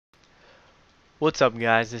What's up,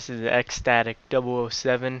 guys? This is Ecstatic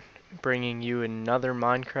 007 bringing you another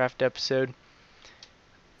Minecraft episode.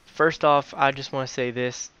 First off, I just want to say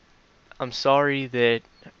this. I'm sorry that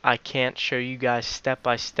I can't show you guys step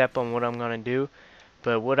by step on what I'm going to do,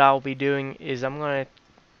 but what I'll be doing is I'm going to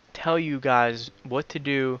tell you guys what to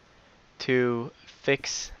do to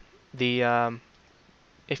fix the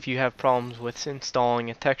if you have problems with installing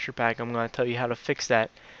a texture pack. I'm going to tell you how to fix that.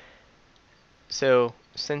 So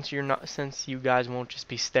since you guys won't just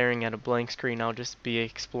be staring at a blank screen, I'll just be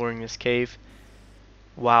exploring this cave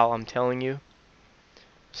while I'm telling you.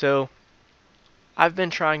 So I've been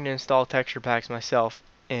trying to install texture packs myself,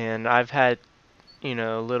 and I've had,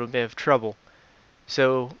 a little bit of trouble.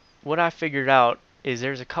 So what I figured out is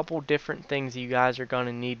there's a couple different things you guys are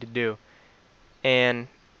gonna need to do, and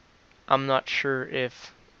I'm not sure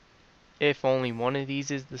if only one of these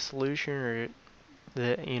is the solution or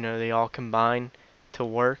they all combine to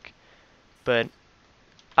work. But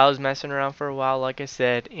I was messing around for a while, like I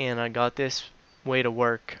said, and I got this way to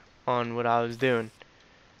work on what I was doing.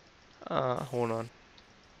 Hold on.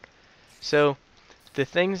 So the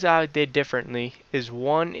things I did differently is,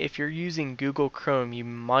 one, if you're using Google Chrome, you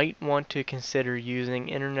might want to consider using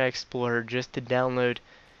Internet Explorer just to download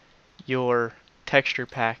your texture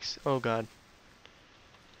packs. Oh god.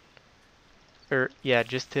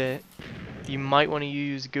 You might want to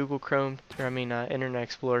use Google Chrome, Internet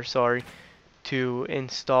Explorer, sorry, to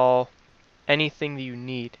install anything that you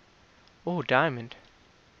need. Oh, diamond.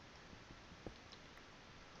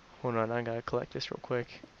 Hold on, I gotta collect this real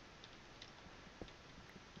quick.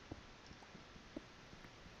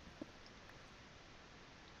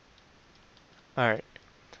 Alright.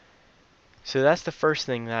 So that's the first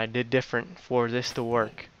thing that I did different for this to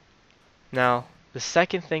work. Now, the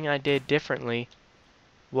second thing I did differently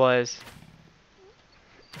was...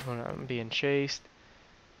 Hold on, I'm being chased.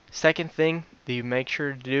 Second thing that you make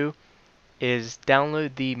sure to do is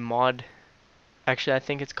download the mod. Actually, I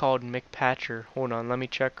think it's called McPatcher. Hold on, let me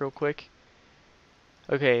check real quick.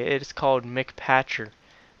 Okay, it's called McPatcher.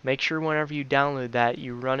 Make sure whenever you download that,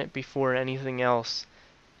 you run it before anything else,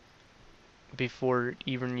 before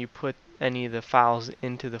even you put any of the files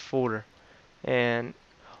into the folder. And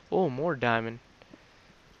oh, more diamond.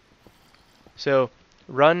 So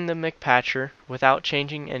run the McPatcher without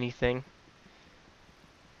changing anything.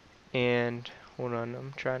 And hold on,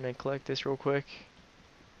 I'm trying to collect this real quick.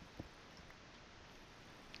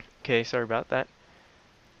 Okay, sorry about that.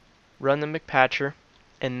 Run the McPatcher,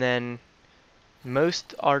 and then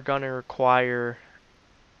most are gonna require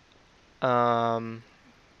mod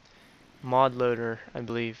loader, I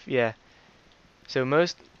believe. Yeah. So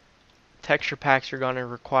most texture packs are gonna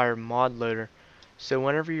require mod loader. So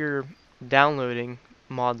whenever you're downloading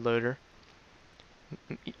mod loader,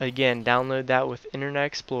 again, download that with Internet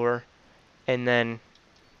Explorer, and then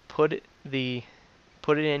put it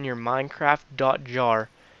in your minecraft.jar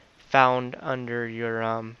found under your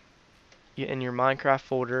in your Minecraft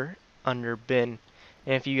folder under bin.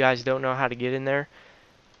 And if you guys don't know how to get in there,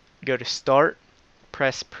 go to start,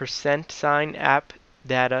 press %,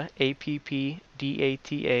 appdata,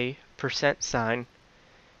 appdata, %,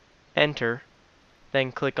 enter,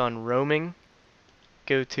 then click on roaming,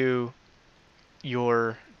 go to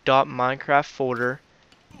your .minecraft folder,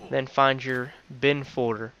 then find your bin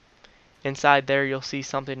folder. Inside there you'll see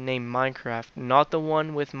something named Minecraft, not the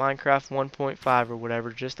one with Minecraft 1.5 or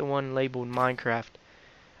whatever, just the one labeled Minecraft.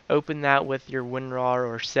 Open that with your WinRAR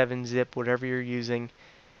or 7-zip, whatever you're using,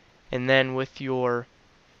 and then with your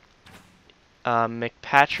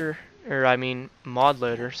McPatcher, mod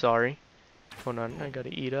loader, sorry. Hold on, I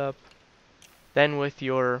gotta eat up. Then with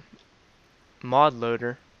your mod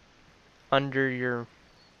loader, under your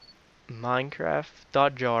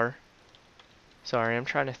minecraft.jar, sorry, I'm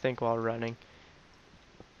trying to think while running.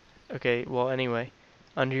 Okay, well anyway,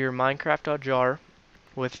 under your minecraft.jar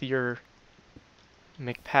with your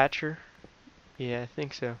McPatcher, yeah, I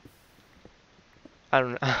think so. I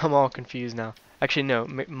don't know, I'm all confused now. Actually no,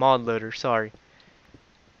 mod loader, sorry.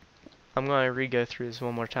 I'm going to re-go through this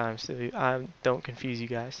one more time so I don't confuse you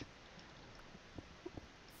guys.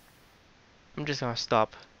 I'm just going to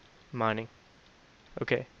stop mining.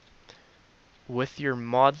 Okay. With your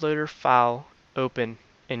mod loader file open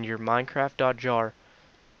in your minecraft.jar,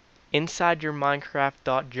 inside your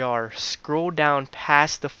minecraft.jar, scroll down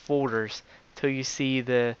past the folders till you see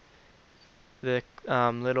the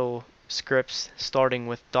little scripts starting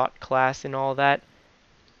with .class and all that.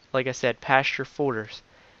 Like I said, past your folders.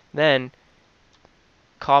 Then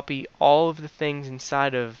copy all of the things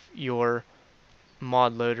inside of your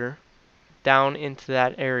mod loader down into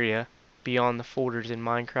that area beyond the folders in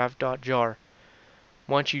minecraft.jar.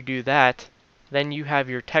 Once you do that, then you have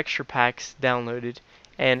your texture packs downloaded,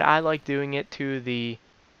 and I like doing it to the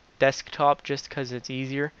desktop just because it's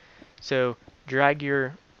easier. So drag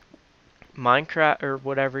your Minecraft or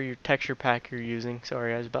whatever your texture pack you're using.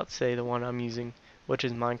 Sorry, I was about to say the one I'm using, which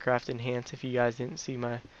is Minecraft Enhance if you guys didn't see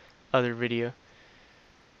my other video.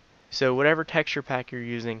 So whatever texture pack you're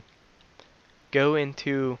using, go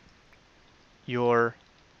into your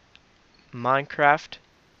Minecraft,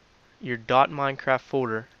 your .minecraft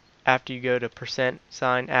folder after you go to %,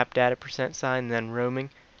 appdata %, then roaming,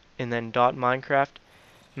 and then .minecraft.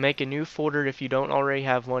 Make a new folder if you don't already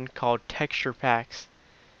have one called texture packs.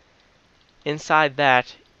 Inside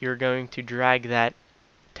that, you're going to drag that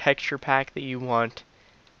texture pack that you want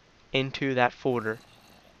into that folder.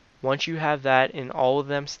 Once you have that and all of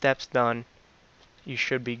them steps done, you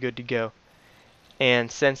should be good to go.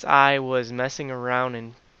 And since I was messing around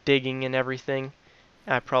and digging and everything,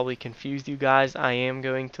 I probably confused you guys. I am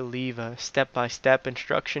going to leave a step-by-step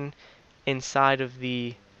instruction inside of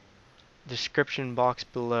the description box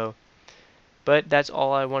below. But that's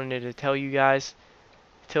all I wanted to tell you guys.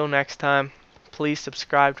 Till next time, please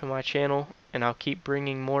subscribe to my channel and I'll keep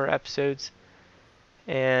bringing more episodes.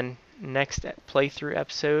 And next playthrough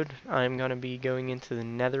episode, I'm going to be going into the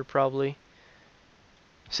Nether probably.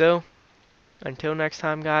 So, until next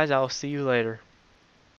time guys, I'll see you later.